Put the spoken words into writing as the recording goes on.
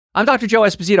I'm Dr. Joe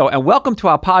Esposito, and welcome to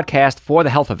our podcast, For the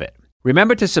Health of It.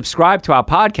 Remember to subscribe to our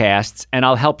podcasts, and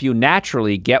I'll help you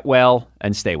naturally get well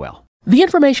and stay well. The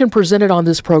information presented on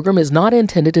this program is not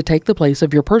intended to take the place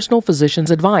of your personal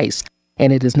physician's advice,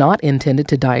 and it is not intended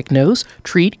to diagnose,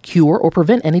 treat, cure, or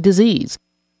prevent any disease.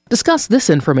 Discuss this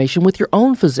information with your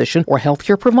own physician or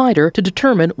healthcare provider to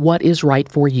determine what is right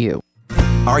for you.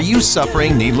 Are you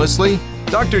suffering needlessly?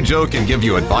 Dr. Joe can give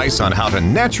you advice on how to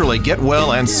naturally get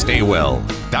well and stay well.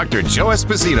 Dr. Joe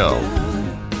Esposito.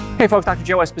 Hey folks, Dr.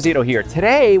 Joe Esposito here.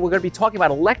 Today we're going to be talking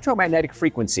about electromagnetic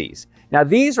frequencies. Now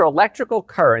these are electrical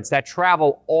currents that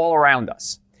travel all around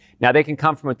us. Now they can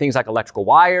come from things like electrical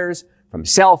wires, from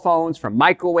cell phones, from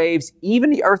microwaves.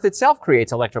 Even the earth itself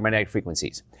creates electromagnetic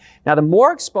frequencies. Now the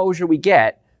more exposure we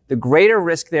get, the greater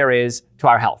risk there is to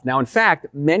our health. Now in fact,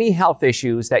 many health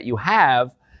issues that you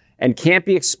have and can't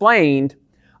be explained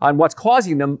on what's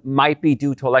causing them might be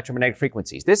due to electromagnetic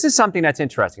frequencies. This is something that's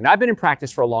interesting. Now, I've been in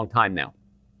practice for a long time now.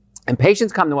 And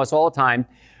patients come to us all the time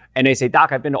and they say,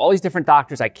 Doc, I've been to all these different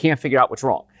doctors. I can't figure out what's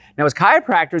wrong. Now, as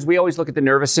chiropractors, we always look at the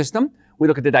nervous system, we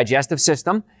look at the digestive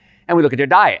system, and we look at their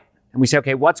diet. And we say,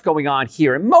 okay, what's going on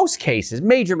here? In most cases,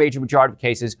 major majority of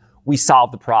cases, we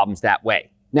solve the problems that way.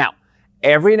 Now,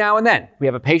 every now and then, we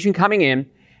have a patient coming in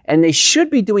and they should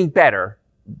be doing better,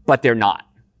 but they're not.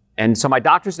 And so my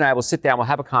doctors and I will sit down, we'll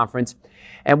have a conference.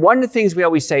 And one of the things we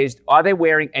always say is, are they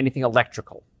wearing anything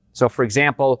electrical? So for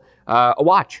example, a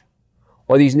watch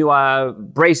or these new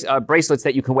bracelets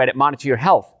that you can wear that monitor your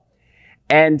health.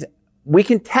 And we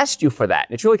can test you for that.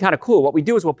 And it's really kind of cool. What we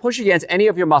do is we'll push against any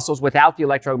of your muscles without the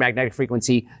electromagnetic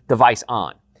frequency device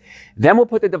on. Then we'll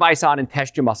put the device on and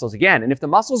test your muscles again. And if the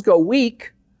muscles go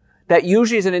weak, that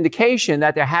usually is an indication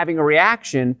that they're having a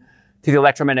reaction to the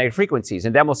electromagnetic frequencies.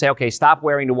 And then we'll say, okay, stop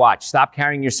wearing the watch. Stop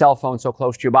carrying your cell phone so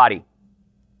close to your body.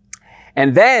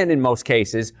 And then, in most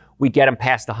cases, we get them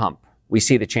past the hump. We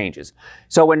see the changes.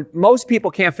 So when most people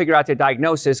can't figure out their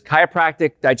diagnosis,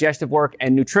 chiropractic, digestive work,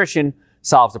 and nutrition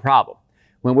solves the problem.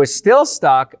 When we're still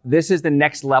stuck, this is the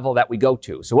next level that we go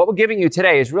to. So what we're giving you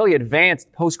today is really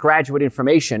advanced postgraduate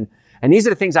information. And these are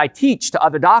the things I teach to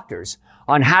other doctors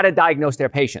on how to diagnose their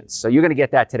patients. So you're going to get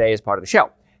that today as part of the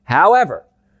show. However,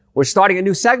 we're starting a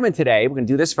new segment today. We're going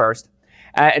to do this first.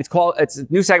 It's a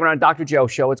new segment on Dr. Joe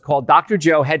Show. It's called Dr.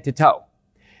 Joe Head to Toe.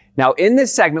 Now, in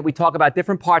this segment, we talk about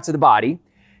different parts of the body,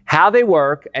 how they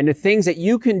work, and the things that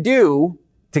you can do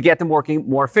to get them working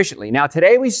more efficiently. Now,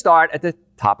 today we start at the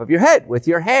top of your head with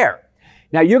your hair.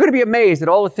 Now, you're going to be amazed at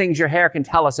all the things your hair can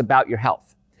tell us about your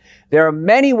health. There are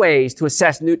many ways to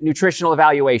assess nutritional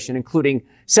evaluation, including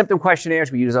symptom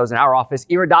questionnaires. We use those in our office.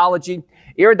 Iridology.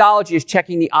 Iridology is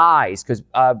checking the eyes, because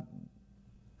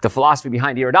the philosophy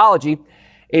behind iridology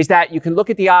is that you can look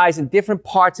at the eyes and different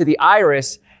parts of the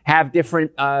iris have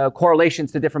different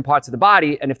correlations to different parts of the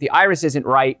body. And if the iris isn't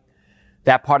right,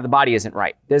 that part of the body isn't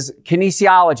right. There's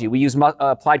kinesiology. We use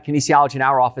applied kinesiology in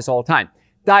our office all the time.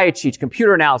 Diet sheets,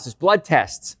 computer analysis, blood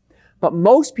tests. But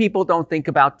most people don't think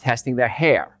about testing their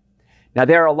hair. Now,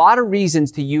 there are a lot of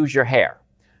reasons to use your hair.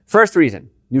 First reason,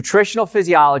 nutritional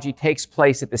physiology takes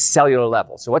place at the cellular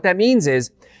level. So what that means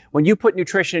is when you put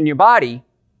nutrition in your body,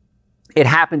 it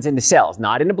happens in the cells,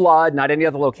 not in the blood, not any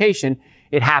other location.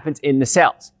 It happens in the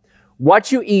cells.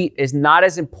 What you eat is not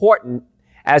as important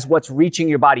as what's reaching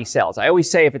your body cells. I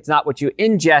always say if it's not what you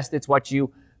ingest, it's what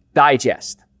you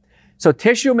digest. So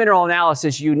tissue mineral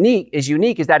analysis is unique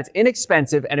is that it's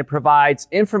inexpensive and it provides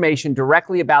information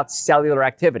directly about cellular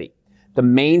activity, the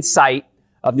main site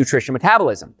of nutrition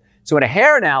metabolism. So in a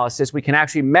hair analysis, we can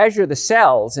actually measure the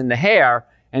cells in the hair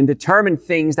and determine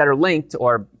things that are linked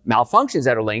or malfunctions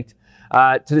that are linked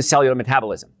to the cellular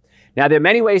metabolism. Now, there are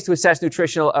many ways to assess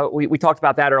nutritional, we talked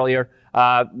about that earlier,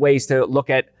 ways to look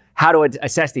at how to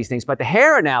assess these things. But the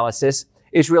hair analysis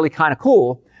is really kind of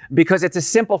cool because it's a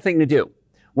simple thing to do.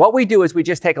 What we do is we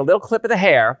just take a little clip of the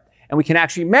hair and we can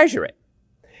actually measure it.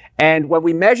 And when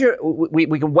we measure,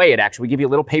 we can weigh it actually. We give you a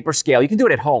little paper scale. You can do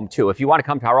it at home too. If you want to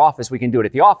come to our office, we can do it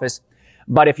at the office.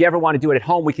 But if you ever want to do it at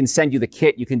home, we can send you the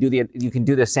kit. You can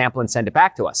do the sample and send it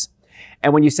back to us.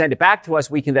 And when you send it back to us,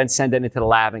 we can then send it into the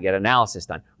lab and get analysis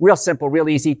done. Real simple, real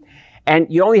easy. And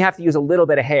you only have to use a little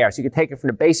bit of hair. So you can take it from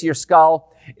the base of your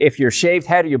skull. If you're shaved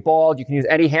head or you're bald, you can use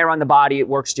any hair on the body. It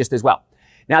works just as well.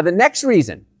 Now, the next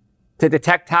reason to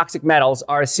detect toxic metals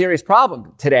are a serious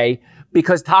problem today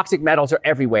because toxic metals are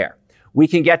everywhere. We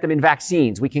can get them in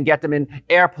vaccines. We can get them in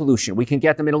air pollution. We can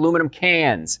get them in aluminum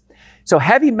cans. So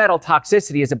heavy metal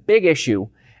toxicity is a big issue.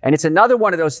 And it's another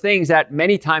one of those things that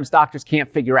many times doctors can't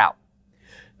figure out.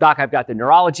 Doc, I've got the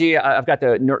neurology, I've got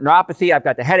the neuropathy, I've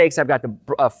got the headaches, I've got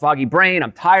the foggy brain,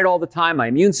 I'm tired all the time, my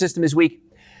immune system is weak.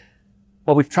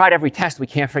 Well, we've tried every test. We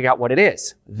can't figure out what it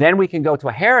is. Then we can go to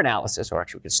a hair analysis, or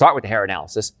actually we can start with the hair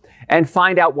analysis and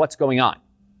find out what's going on.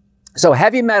 So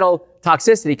heavy metal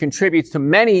toxicity contributes to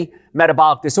many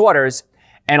metabolic disorders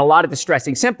and a lot of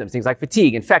distressing symptoms, things like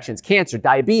fatigue, infections, cancer,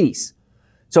 diabetes.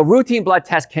 So routine blood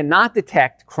tests cannot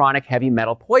detect chronic heavy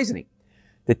metal poisoning.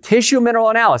 The tissue mineral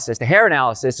analysis, the hair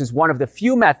analysis, is one of the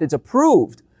few methods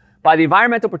approved by the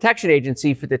Environmental Protection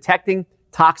Agency for detecting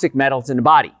toxic metals in the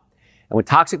body. And when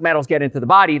toxic metals get into the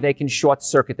body, they can short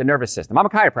circuit the nervous system. I'm a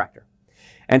chiropractor.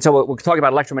 And so we're talking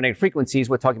about electromagnetic frequencies.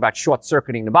 We're talking about short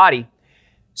circuiting the body.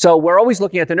 So we're always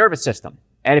looking at the nervous system.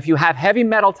 And if you have heavy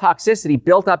metal toxicity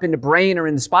built up in the brain or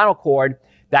in the spinal cord,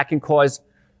 that can cause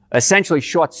essentially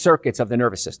short circuits of the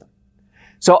nervous system.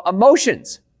 So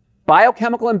emotions,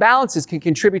 biochemical imbalances can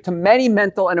contribute to many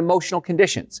mental and emotional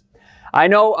conditions. I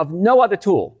know of no other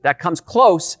tool that comes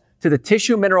close to the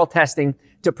tissue mineral testing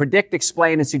to predict,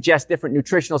 explain, and suggest different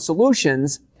nutritional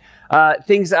solutions.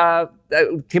 Things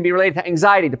can be related to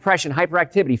anxiety, depression,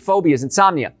 hyperactivity, phobias,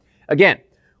 insomnia. Again,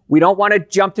 we don't want to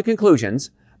jump to conclusions,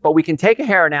 but we can take a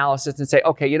hair analysis and say,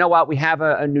 okay, you know what? We have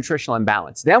a nutritional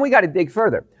imbalance. Then we got to dig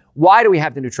further. Why do we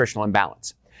have the nutritional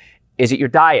imbalance? Is it your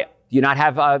diet? Do you not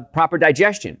have proper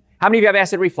digestion? How many of you have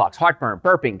acid reflux, heartburn,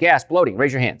 burping, gas, bloating?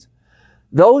 Raise your hands.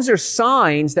 Those are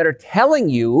signs that are telling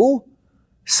you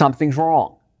something's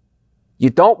wrong. You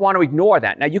don't want to ignore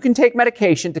that. Now, you can take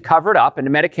medication to cover it up, and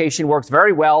the medication works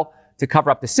very well to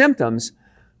cover up the symptoms,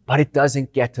 but it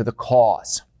doesn't get to the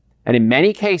cause. And in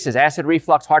many cases, acid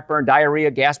reflux, heartburn,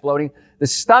 diarrhea, gas, bloating, the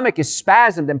stomach is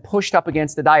spasmed and pushed up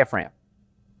against the diaphragm.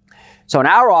 So in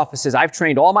our offices, I've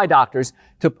trained all my doctors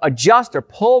to adjust or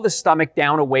pull the stomach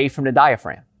down away from the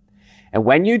diaphragm. And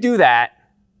when you do that,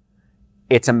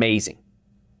 it's amazing.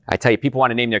 I tell you, people want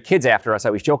to name their kids after us. I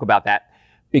always joke about that.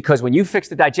 Because when you fix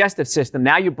the digestive system,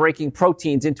 now you're breaking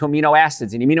proteins into amino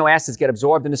acids, and amino acids get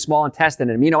absorbed in the small intestine,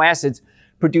 and amino acids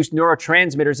produce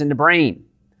neurotransmitters in the brain.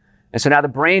 And so now the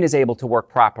brain is able to work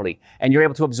properly, and you're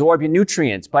able to absorb your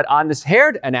nutrients. But on this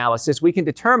hair analysis, we can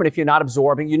determine if you're not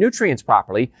absorbing your nutrients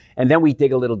properly, and then we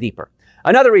dig a little deeper.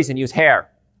 Another reason to use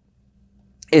hair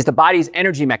is the body's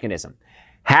energy mechanism.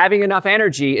 Having enough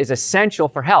energy is essential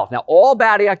for health. Now, all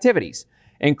body activities,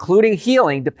 including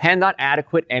healing, depend on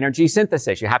adequate energy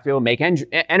synthesis. You have to be able to make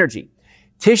energy.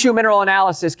 Tissue mineral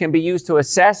analysis can be used to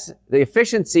assess the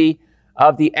efficiency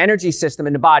of the energy system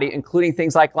in the body, including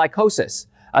things like glycolysis,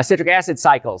 citric acid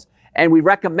cycles. And we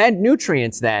recommend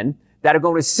nutrients then that are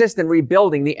going to assist in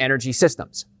rebuilding the energy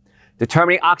systems.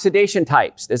 Determining oxidation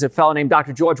types. There's a fellow named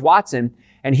Dr. George Watson,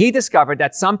 and he discovered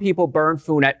that some people burn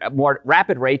food at a more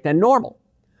rapid rate than normal.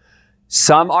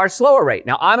 Some are slower rate.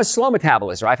 Now, I'm a slow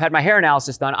metabolizer. I've had my hair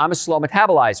analysis done. I'm a slow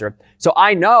metabolizer. So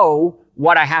I know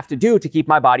what I have to do to keep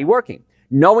my body working.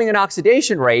 Knowing an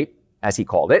oxidation rate, as he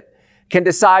called it, can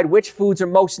decide which foods are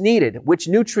most needed, which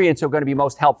nutrients are going to be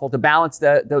most helpful to balance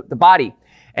the body.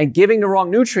 And giving the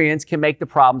wrong nutrients can make the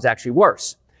problems actually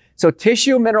worse. So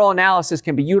tissue mineral analysis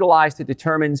can be utilized to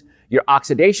determine your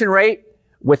oxidation rate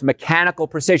with mechanical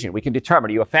precision. We can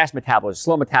determine, are you a fast metabolizer,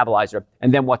 slow metabolizer,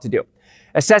 and then what to do.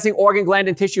 Assessing organ, gland,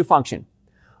 and tissue function.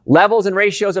 Levels and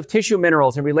ratios of tissue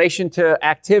minerals in relation to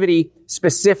activity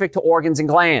specific to organs and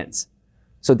glands.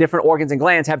 So different organs and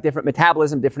glands have different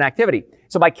metabolism, different activity.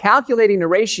 So by calculating the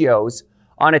ratios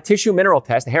on a tissue mineral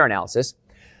test, a hair analysis,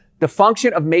 the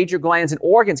function of major glands and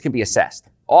organs can be assessed,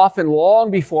 often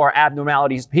long before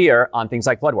abnormalities appear on things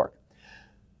like blood work.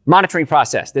 Monitoring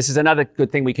process. This is another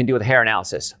good thing we can do with a hair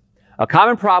analysis. A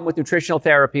common problem with nutritional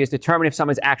therapy is determining if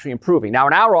someone's actually improving. Now,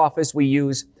 in our office, we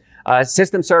use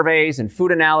system surveys and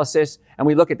food analysis, and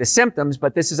we look at the symptoms,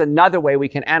 but this is another way we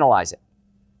can analyze it.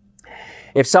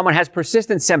 If someone has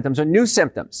persistent symptoms or new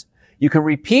symptoms, you can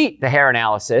repeat the hair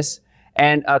analysis,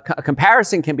 and a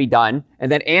comparison can be done,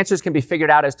 and then answers can be figured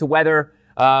out as to whether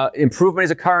improvement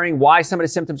is occurring, why some of the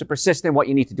symptoms are persistent, what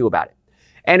you need to do about it.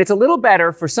 And it's a little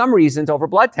better for some reasons over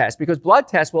blood tests, because blood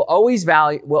tests will always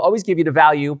give you the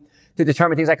value to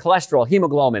determine things like cholesterol,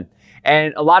 hemoglobin,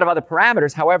 and a lot of other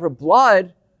parameters. However,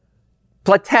 blood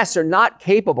tests are not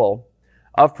capable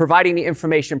of providing the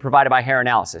information provided by hair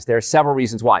analysis. There are several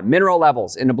reasons why. Mineral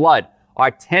levels in the blood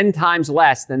are 10 times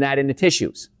less than that in the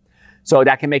tissues. So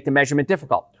that can make the measurement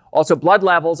difficult. Also, blood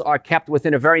levels are kept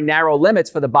within a very narrow limits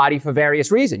for the body for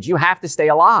various reasons. You have to stay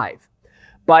alive.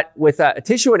 But with a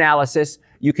tissue analysis,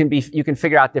 you can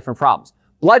figure out different problems.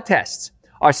 Blood tests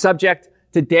are subject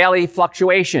to daily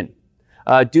fluctuation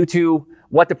due to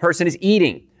what the person is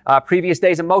eating, previous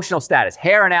day's emotional status.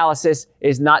 Hair analysis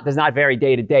does not vary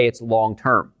day to day. It's long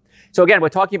term. So again, we're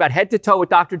talking about head to toe with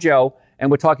Dr. Joe,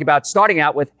 and we're talking about starting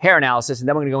out with hair analysis, and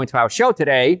then we're going to go into our show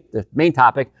today, the main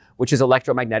topic, which is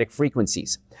electromagnetic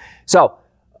frequencies. So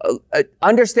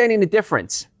understanding the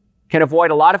difference can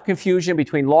avoid a lot of confusion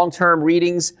between long-term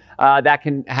readings that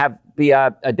can be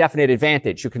a definite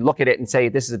advantage. You can look at it and say,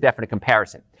 this is a definite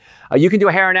comparison. You can do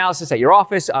a hair analysis at your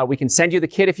office. We can send you the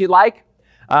kit if you'd like.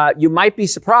 You might be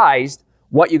surprised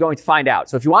what you're going to find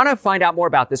out. So if you want to find out more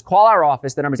about this, call our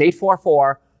office. The number is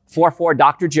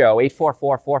 844-44-Dr. Joe,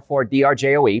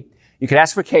 844-44-DRJOE. You can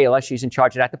ask for Kayla. She's in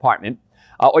charge of that department.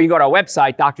 Or you can go to our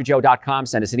website, drjoe.com,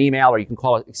 send us an email, or you can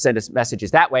send us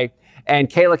messages that way. And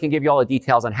Kayla can give you all the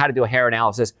details on how to do a hair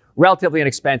analysis. Relatively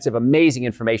inexpensive, amazing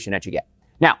information that you get.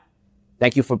 Now,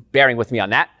 thank you for bearing with me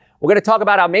on that. We're going to talk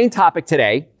about our main topic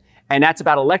today, and that's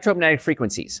about electromagnetic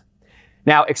frequencies.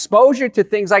 Now, exposure to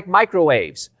things like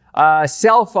microwaves,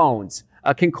 cell phones,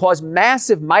 can cause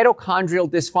massive mitochondrial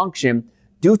dysfunction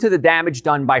due to the damage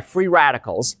done by free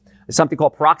radicals, something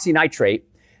called peroxynitrate,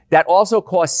 that also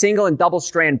cause single and double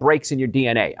strand breaks in your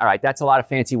DNA. All right, that's a lot of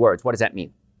fancy words. What does that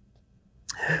mean?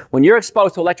 When you're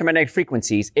exposed to electromagnetic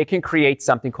frequencies, it can create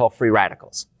something called free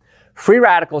radicals. Free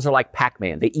radicals are like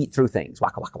Pac-Man. They eat through things,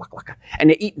 waka, waka, waka, waka, and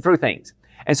they're eating through things.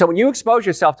 And so when you expose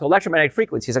yourself to electromagnetic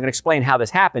frequencies, I'm going to explain how this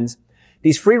happens.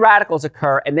 These free radicals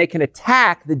occur and they can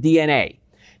attack the DNA.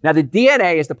 Now, the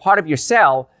DNA is the part of your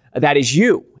cell that is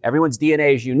you. Everyone's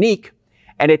DNA is unique,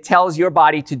 and it tells your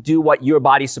body to do what your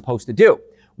body's supposed to do.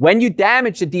 When you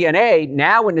damage the DNA,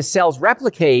 now when the cells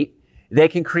replicate, they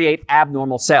can create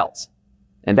abnormal cells.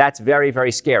 And that's very,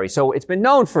 very scary. So it's been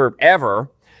known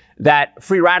forever that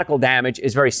free radical damage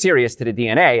is very serious to the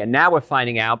DNA. And now we're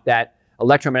finding out that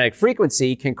electromagnetic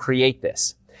frequency can create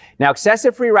this. Now,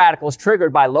 excessive free radicals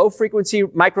triggered by low frequency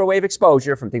microwave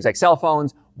exposure from things like cell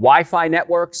phones, Wi-Fi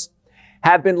networks,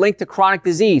 have been linked to chronic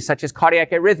disease such as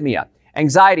cardiac arrhythmia,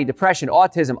 anxiety, depression,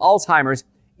 autism, Alzheimer's,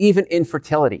 even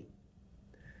infertility.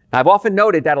 Now, I've often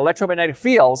noted that electromagnetic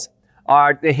fields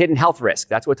are the hidden health risk.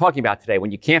 That's what we're talking about today. When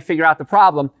you can't figure out the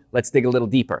problem, let's dig a little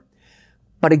deeper.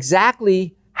 But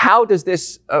exactly how does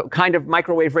this kind of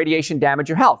microwave radiation damage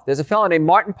your health? There's a fellow named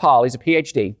Martin Pall, he's a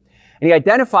PhD, and he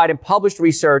identified and published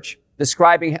research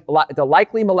describing the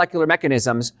likely molecular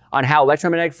mechanisms on how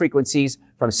electromagnetic frequencies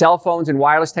from cell phones and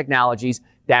wireless technologies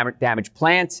damage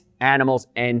plants, animals,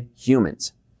 and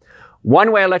humans.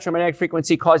 One way electromagnetic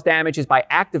frequency cause damage is by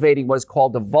activating what is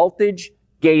called the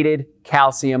voltage-gated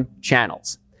calcium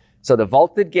channels. So the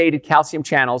voltage-gated calcium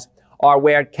channels are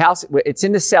where it's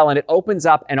in the cell and it opens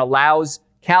up and allows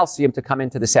calcium to come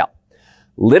into the cell.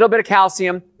 Little bit of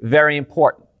calcium, very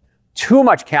important. Too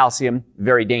much calcium,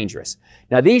 very dangerous.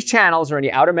 Now, these channels are in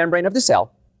the outer membrane of the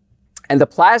cell, and the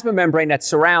plasma membrane that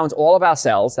surrounds all of our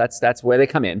cells, that's where they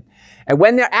come in. And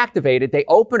when they're activated, they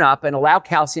open up and allow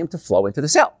calcium to flow into the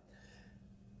cell.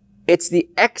 It's the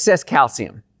excess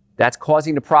calcium that's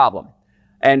causing the problem.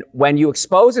 And when you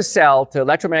expose a cell to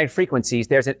electromagnetic frequencies,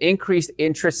 there's an increased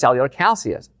intracellular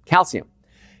calcium.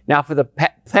 Now, for the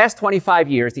past 25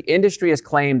 years, the industry has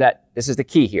claimed that, this is the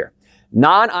key here,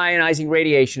 non-ionizing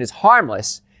radiation is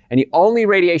harmless, and the only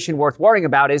radiation worth worrying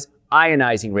about is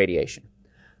ionizing radiation.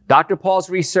 Dr. Pall's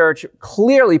research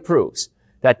clearly proves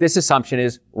that this assumption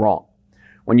is wrong.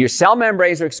 When your cell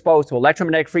membranes are exposed to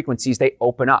electromagnetic frequencies, they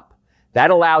open up. That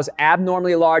allows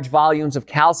abnormally large volumes of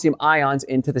calcium ions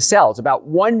into the cells, about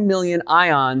 1 million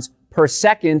ions per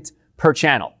second per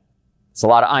channel. It's a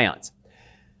lot of ions.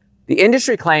 The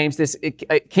industry claims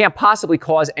it can't possibly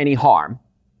cause any harm.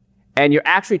 And you're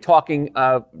actually talking,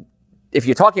 if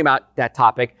you're talking about that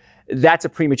topic, that's a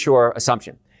premature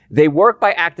assumption. They work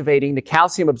by activating the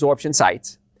calcium absorption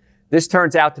sites. This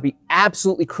turns out to be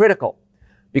absolutely critical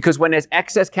because when there's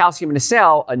excess calcium in the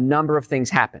cell, a number of things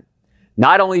happen.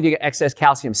 Not only do you get excess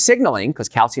calcium signaling, because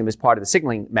calcium is part of the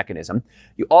signaling mechanism,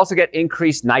 you also get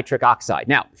increased nitric oxide.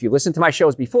 Now, if you listened to my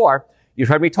shows before, you've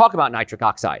heard me talk about nitric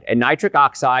oxide, and nitric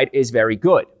oxide is very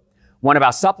good. One of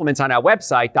our supplements on our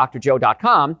website,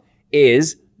 drjoe.com,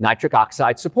 is nitric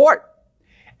oxide support.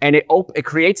 And it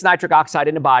creates nitric oxide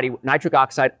in the body. Nitric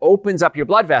oxide opens up your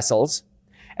blood vessels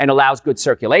and allows good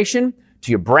circulation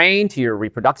to your brain, to your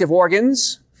reproductive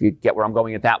organs. If you get where I'm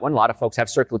going with that one, a lot of folks have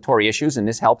circulatory issues, and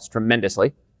this helps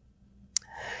tremendously.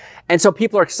 And so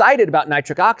people are excited about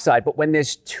nitric oxide, but when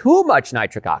there's too much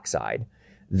nitric oxide,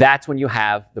 that's when you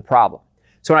have the problem.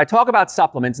 So when I talk about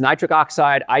supplements, nitric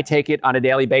oxide, I take it on a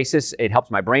daily basis. It helps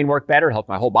my brain work better, it helps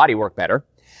my whole body work better.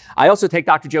 I also take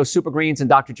Dr. Joe's Super Greens and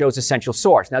Dr. Joe's Essential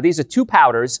Source. Now, these are two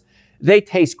powders. They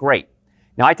taste great.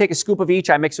 Now, I take a scoop of each.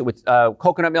 I mix it with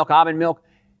coconut milk, almond milk.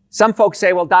 Some folks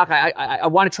say, well, Doc, I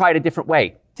want to try it a different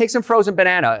way. Take some frozen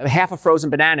banana, half a frozen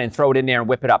banana, and throw it in there and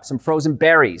whip it up. Some frozen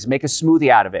berries, make a smoothie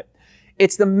out of it.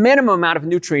 It's the minimum amount of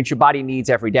nutrients your body needs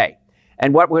every day.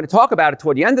 And what we're going to talk about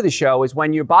toward the end of the show is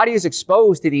when your body is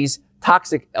exposed to these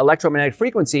toxic electromagnetic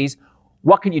frequencies,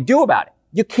 what can you do about it?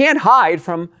 You can't hide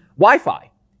from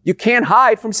Wi-Fi. You can't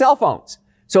hide from cell phones.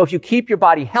 So if you keep your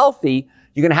body healthy,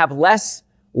 you're going to have less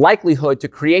likelihood to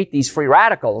create these free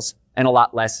radicals and a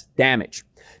lot less damage.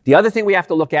 The other thing we have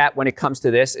to look at when it comes to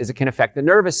this is it can affect the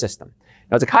nervous system.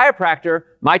 Now, as a chiropractor,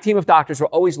 my team of doctors were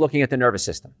always looking at the nervous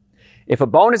system. If a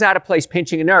bone is out of place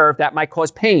pinching a nerve, that might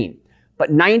cause pain.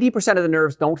 But 90% of the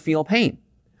nerves don't feel pain.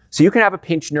 So you can have a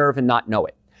pinched nerve and not know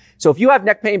it. So if you have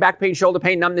neck pain, back pain, shoulder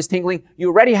pain, numbness, tingling, you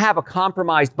already have a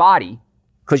compromised body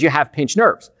because you have pinched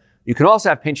nerves. You can also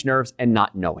have pinched nerves and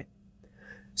not know it.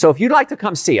 So if you'd like to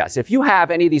come see us, if you have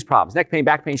any of these problems, neck pain,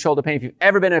 back pain, shoulder pain, if you've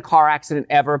ever been in a car accident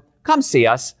ever, come see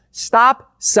us.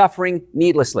 Stop suffering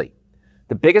needlessly.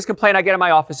 The biggest complaint I get in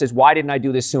my office is, why didn't I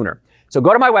do this sooner? So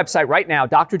go to my website right now,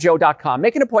 drjoe.com.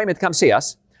 Make an appointment to come see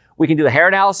us. We can do the hair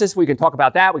analysis. We can talk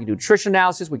about that. We can do nutrition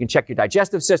analysis. We can check your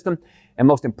digestive system. And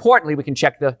most importantly, we can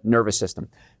check the nervous system.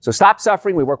 So stop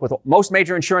suffering. We work with most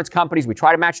major insurance companies. We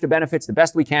try to match the benefits the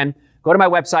best we can. Go to my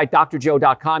website,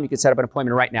 drjoe.com. You can set up an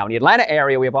appointment right now. In the Atlanta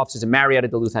area, we have offices in Marietta,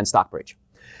 Duluth, and Stockbridge.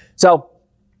 So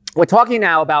we're talking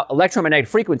now about electromagnetic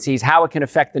frequencies, how it can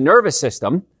affect the nervous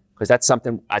system, because that's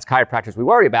something as chiropractors we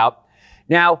worry about.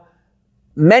 Now,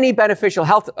 many beneficial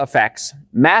health effects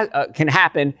can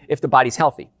happen if the body's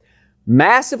healthy.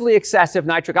 Massively excessive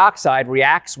nitric oxide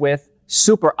reacts with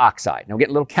superoxide. Now, we're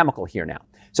getting a little chemical here now.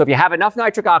 So if you have enough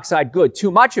nitric oxide, good. Too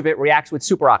much of it reacts with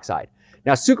superoxide.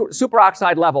 Now,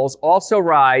 superoxide levels also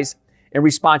rise in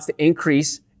response to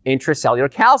increased intracellular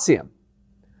calcium.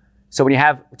 So when you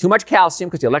have too much calcium,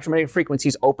 because the electromagnetic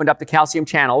frequencies opened up the calcium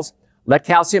channels, let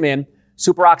calcium in,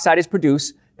 superoxide is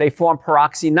produced, they form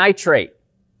peroxynitrate,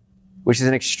 which is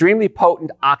an extremely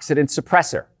potent oxidant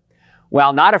suppressor.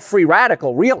 Well, not a free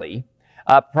radical, really.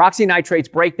 Peroxynitrates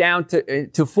break down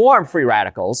to form free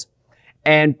radicals,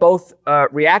 and both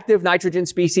reactive nitrogen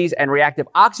species and reactive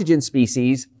oxygen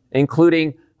species,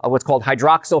 including what's called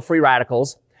hydroxyl free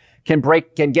radicals, can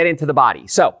get into the body.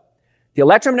 So the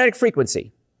electromagnetic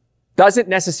frequency doesn't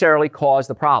necessarily cause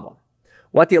the problem.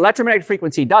 What the electromagnetic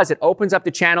frequency does, it opens up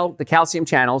the calcium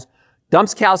channels,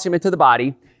 dumps calcium into the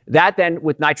body. That then,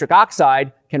 with nitric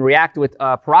oxide, can react with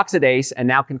peroxidase and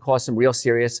now can cause some real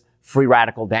serious free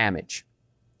radical damage.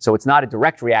 So it's not a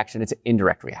direct reaction, it's an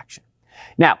indirect reaction.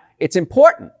 Now, it's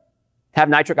important to have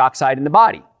nitric oxide in the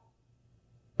body,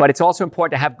 but it's also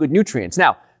important to have good nutrients.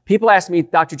 Now, people ask me,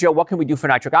 Dr. Joe, what can we do for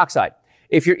nitric oxide?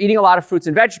 If you're eating a lot of fruits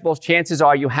and vegetables, chances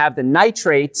are you have the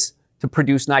nitrates to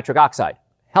produce nitric oxide.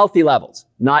 Healthy levels,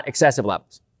 not excessive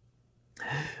levels.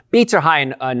 Beets are high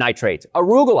in nitrates.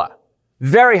 Arugula,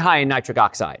 very high in nitric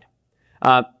oxide.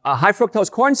 High fructose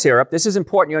corn syrup, this is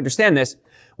important you understand this.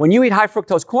 When you eat high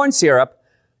fructose corn syrup,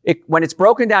 when it's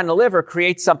broken down in the liver,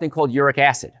 creates something called uric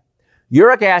acid.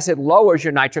 Uric acid lowers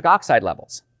your nitric oxide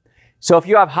levels. So if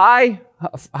you have high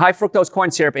fructose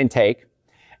corn syrup intake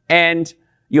and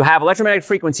you have electromagnetic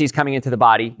frequencies coming into the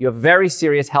body, you have very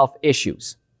serious health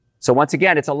issues. So once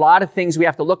again, it's a lot of things we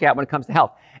have to look at when it comes to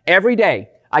health. Every day,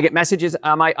 I get messages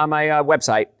on my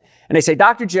website, and they say,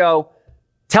 Dr. Joe,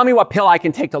 tell me what pill I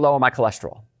can take to lower my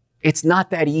cholesterol. It's not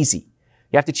that easy.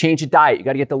 You have to change your diet. You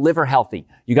got to get the liver healthy.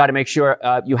 You got to make sure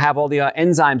you have all the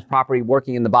enzymes properly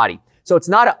working in the body. So it's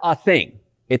not a thing.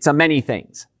 It's a many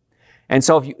things. And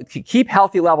so if you keep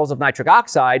healthy levels of nitric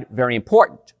oxide, very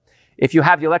important. If you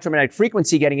have the electromagnetic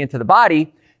frequency getting into the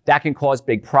body, that can cause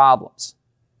big problems.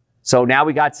 So now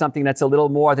we got something that's a little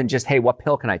more than just, hey, what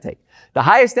pill can I take? The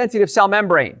highest density of cell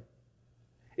membrane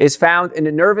is found in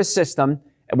the nervous system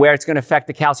where it's going to affect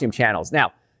the calcium channels.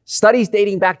 Now, studies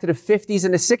dating back to the 50s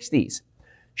and the 60s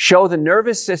show the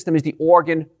nervous system is the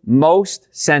organ most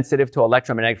sensitive to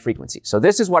electromagnetic frequencies. So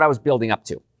this is what I was building up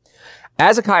to.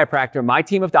 As a chiropractor, my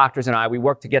team of doctors and I, we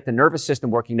work to get the nervous system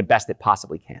working the best it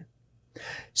possibly can.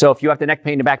 So if you have the neck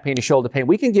pain, the back pain, the shoulder pain,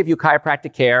 we can give you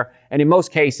chiropractic care. And in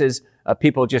most cases,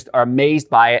 people just are amazed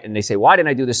by it and they say, why didn't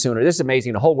I do this sooner? This is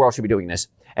amazing. The whole world should be doing this.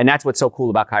 And that's what's so cool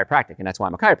about chiropractic. And that's why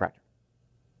I'm a chiropractor.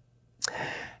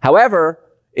 However,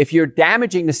 if you're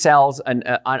damaging the cells on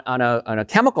a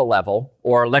chemical level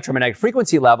or electromagnetic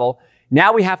frequency level,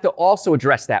 now we have to also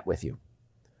address that with you.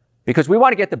 Because we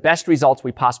want to get the best results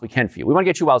we possibly can for you. We want to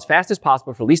get you well as fast as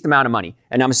possible for the least amount of money.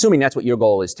 And I'm assuming that's what your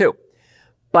goal is too.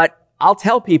 But I'll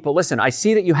tell people, listen, I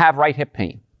see that you have right hip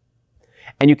pain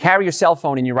and you carry your cell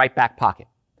phone in your right back pocket.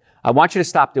 I want you to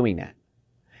stop doing that.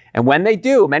 And when they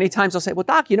do, many times they'll say, well,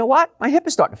 doc, you know what? My hip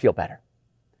is starting to feel better.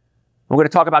 We're going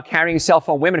to talk about carrying a cell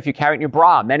phone. Women, if you carry it in your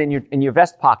bra, men in your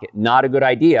vest pocket, not a good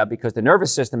idea because the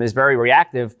nervous system is very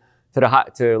reactive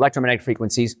to electromagnetic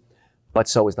frequencies, but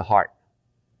so is the heart.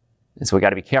 And so we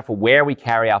got to be careful where we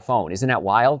carry our phone. Isn't that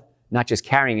wild? Not just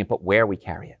carrying it, but where we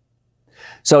carry it.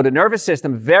 So the nervous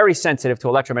system, very sensitive to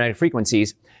electromagnetic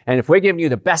frequencies. And if we're giving you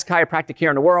the best chiropractic care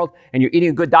in the world, and you're eating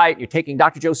a good diet, you're taking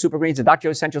Dr. Joe's Super Greens and Dr.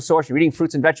 Joe's Essential Source, you're eating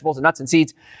fruits and vegetables and nuts and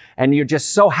seeds, and you're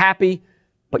just so happy,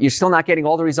 but you're still not getting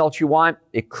all the results you want,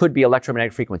 it could be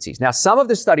electromagnetic frequencies. Now, some of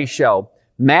the studies show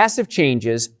massive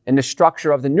changes in the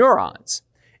structure of the neurons,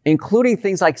 including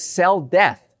things like cell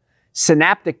death,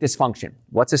 synaptic dysfunction.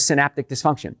 What's a synaptic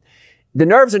dysfunction? The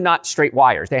nerves are not straight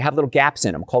wires. They have little gaps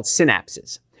in them called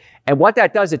synapses. And what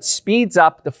that does, it speeds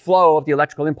up the flow of the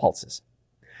electrical impulses.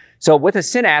 So with a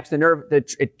synapse, the nerve,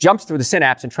 it jumps through the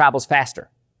synapse and travels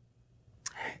faster.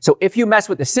 So if you mess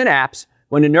with the synapse,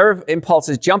 when the nerve impulse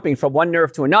is jumping from one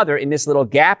nerve to another in this little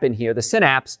gap in here, the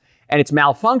synapse, and it's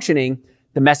malfunctioning,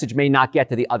 the message may not get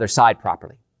to the other side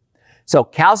properly. So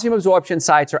calcium absorption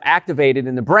sites are activated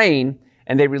in the brain,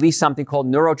 and they release something called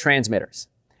neurotransmitters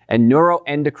and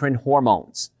neuroendocrine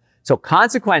hormones. So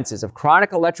consequences of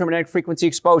chronic electromagnetic frequency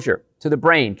exposure to the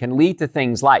brain can lead to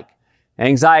things like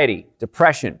anxiety,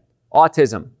 depression,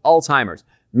 autism, Alzheimer's.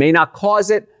 May not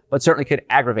cause it, but certainly could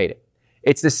aggravate it.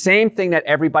 It's the same thing that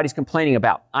everybody's complaining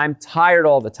about. I'm tired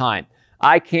all the time.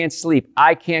 I can't sleep.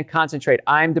 I can't concentrate.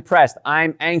 I'm depressed.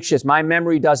 I'm anxious. My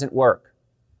memory doesn't work.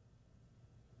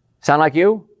 Sound like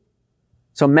you?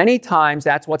 So many times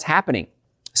that's what's happening.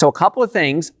 So a couple of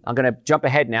things, I'm going to jump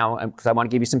ahead now because I want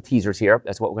to give you some teasers here.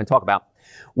 That's what we're going to talk about.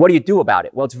 What do you do about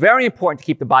it? Well, it's very important to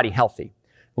keep the body healthy.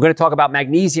 We're going to talk about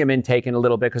magnesium intake in a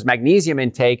little bit because magnesium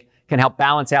intake can help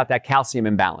balance out that calcium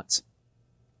imbalance.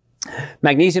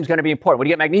 Magnesium is going to be important. Where do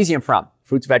you get magnesium from?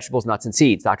 Fruits, vegetables, nuts, and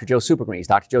seeds. Dr. Joe's Super Greens,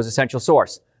 Dr. Joe's Essential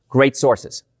Source. Great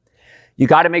sources. You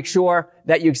got to make sure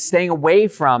that you're staying away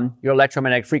from your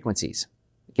electromagnetic frequencies.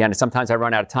 Again, sometimes I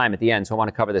run out of time at the end, so I want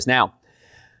to cover this now.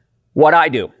 What I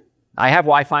do, I have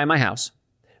Wi-Fi in my house,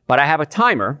 but I have a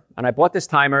timer, and I bought this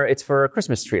timer. It's for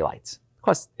Christmas tree lights. It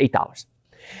costs $8.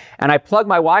 And I plug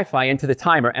my Wi-Fi into the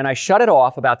timer, and I shut it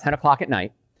off about 10 o'clock at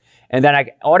night, and then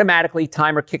I automatically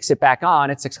timer kicks it back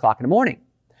on at 6 o'clock in the morning.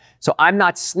 So I'm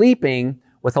not sleeping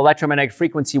with electromagnetic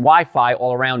frequency Wi-Fi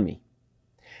all around me.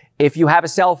 If you have a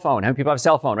cell phone, how many people have a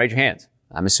cell phone? Raise your hands.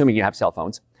 I'm assuming you have cell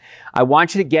phones. I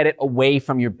want you to get it away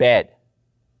from your bed.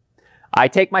 I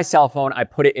take my cell phone, I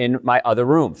put it in my other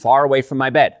room, far away from my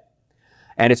bed.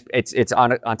 And it's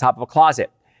on top of a closet.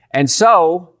 And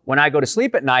so when I go to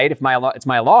sleep at night, if it's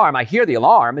my alarm, I hear the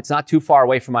alarm. It's not too far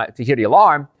away to hear the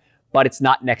alarm, but it's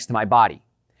not next to my body.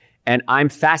 And I'm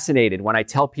fascinated when I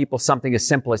tell people something as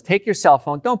simple as take your cell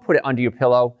phone, don't put it under your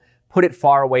pillow, put it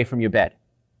far away from your bed.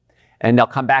 And they'll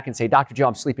come back and say, Dr. Joe,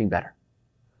 I'm sleeping better.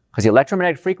 Because the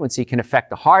electromagnetic frequency can affect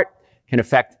the heart, can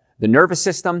affect the nervous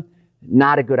system.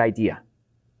 Not a good idea.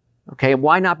 Okay,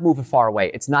 why not move it far away?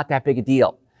 It's not that big a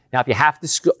deal. Now, if you have to,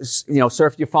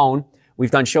 surf your phone, we've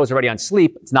done shows already on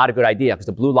sleep. It's not a good idea because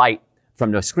the blue light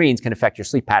from the screens can affect your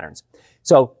sleep patterns.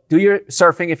 So do your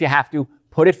surfing if you have to.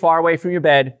 Put it far away from your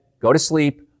bed. Go to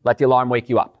sleep. Let the alarm wake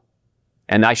you up.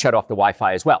 And I shut off the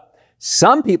Wi-Fi as well.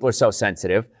 Some people are so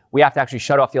sensitive, we have to actually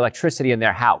shut off the electricity in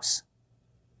their house.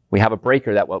 We have a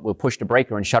breaker that will push the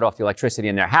breaker and shut off the electricity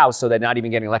in their house so they're not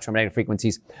even getting electromagnetic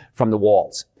frequencies from the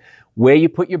walls. Where you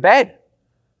put your bed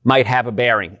might have a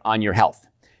bearing on your health.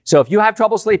 So if you have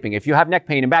trouble sleeping, if you have neck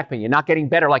pain and back pain, you're not getting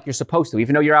better like you're supposed to,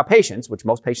 even though you're outpatients, which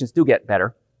most patients do get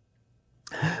better,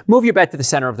 move your bed to the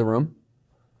center of the room.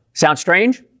 Sound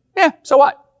strange? Yeah, so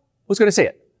what? Who's going to see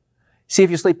it? See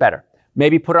if you sleep better.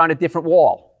 Maybe put it on a different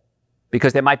wall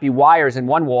because there might be wires in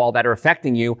one wall that are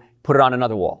affecting you. Put it on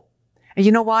another wall. And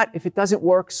you know what? If it doesn't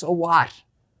work, so what?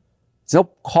 There's no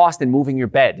cost in moving your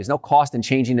bed. There's no cost in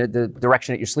changing the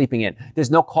direction that you're sleeping in.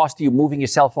 There's no cost to you moving your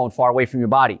cell phone far away from your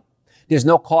body. There's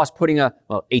no cost putting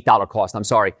 $8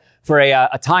 cost, for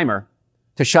a timer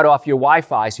to shut off your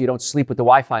Wi-Fi so you don't sleep with the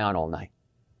Wi-Fi on all night.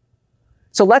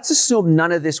 So let's assume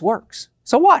none of this works.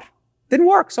 So what? Didn't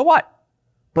work, so what?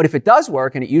 But if it does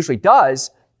work, and it usually does,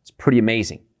 it's pretty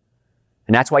amazing.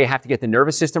 And that's why you have to get the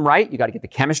nervous system right. You got to get the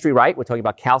chemistry right. We're talking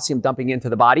about calcium dumping into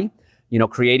the body,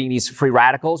 creating these free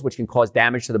radicals, which can cause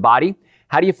damage to the body.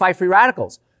 How do you fight free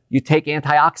radicals? You take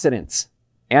antioxidants.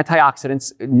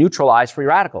 Antioxidants neutralize free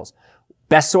radicals.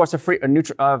 Best source of free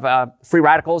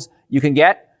radicals you can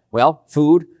get? Well,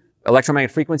 food,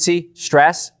 electromagnetic frequency,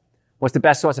 stress. What's the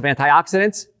best source of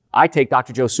antioxidants? I take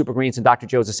Dr. Joe's Super Greens and Dr.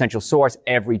 Joe's Essential Source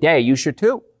every day. You should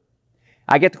too.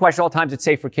 I get the question all the time, it's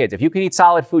safe for kids. If you can eat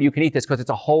solid food, you can eat this because it's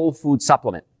a whole food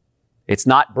supplement. It's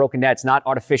not broken down. It's not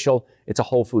artificial. It's a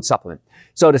whole food supplement.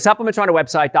 So the supplements are on our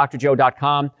website,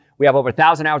 drjoe.com. We have over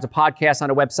 1,000 hours of podcasts on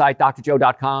our website,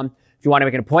 drjoe.com. If you want to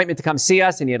make an appointment to come see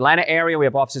us in the Atlanta area, we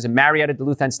have offices in Marietta,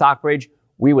 Duluth, and Stockbridge.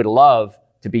 we would love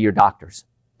to be your doctors.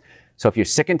 So if you're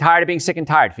sick and tired of being sick and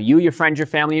tired, for you, your friends, your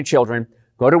family, your children,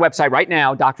 go to the website right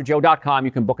now, drjoe.com.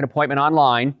 You can book an appointment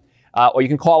online, or you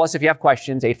can call us if you have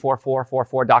questions,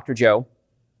 844-44-DR-JOE.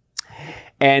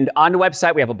 And on the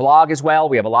website, we have a blog as well.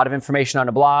 We have a lot of information on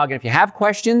the blog. And if you have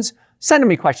questions, send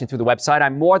me questions through the website.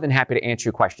 I'm more than happy to answer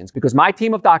your questions because my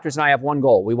team of doctors and I have one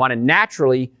goal. We want to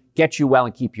naturally get you well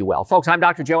and keep you well. Folks, I'm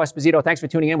Dr. Joe Esposito. Thanks for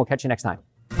tuning in. We'll catch you next time.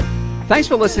 Thanks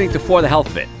for listening to For the Health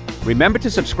of It. Remember to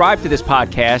subscribe to this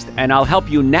podcast, and I'll help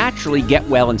you naturally get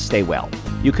well and stay well.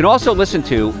 You can also listen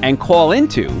to and call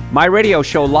into my radio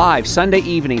show live Sunday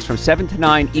evenings from 7 to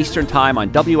 9 Eastern Time on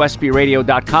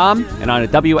WSBRadio.com and on a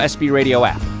WSB Radio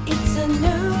app.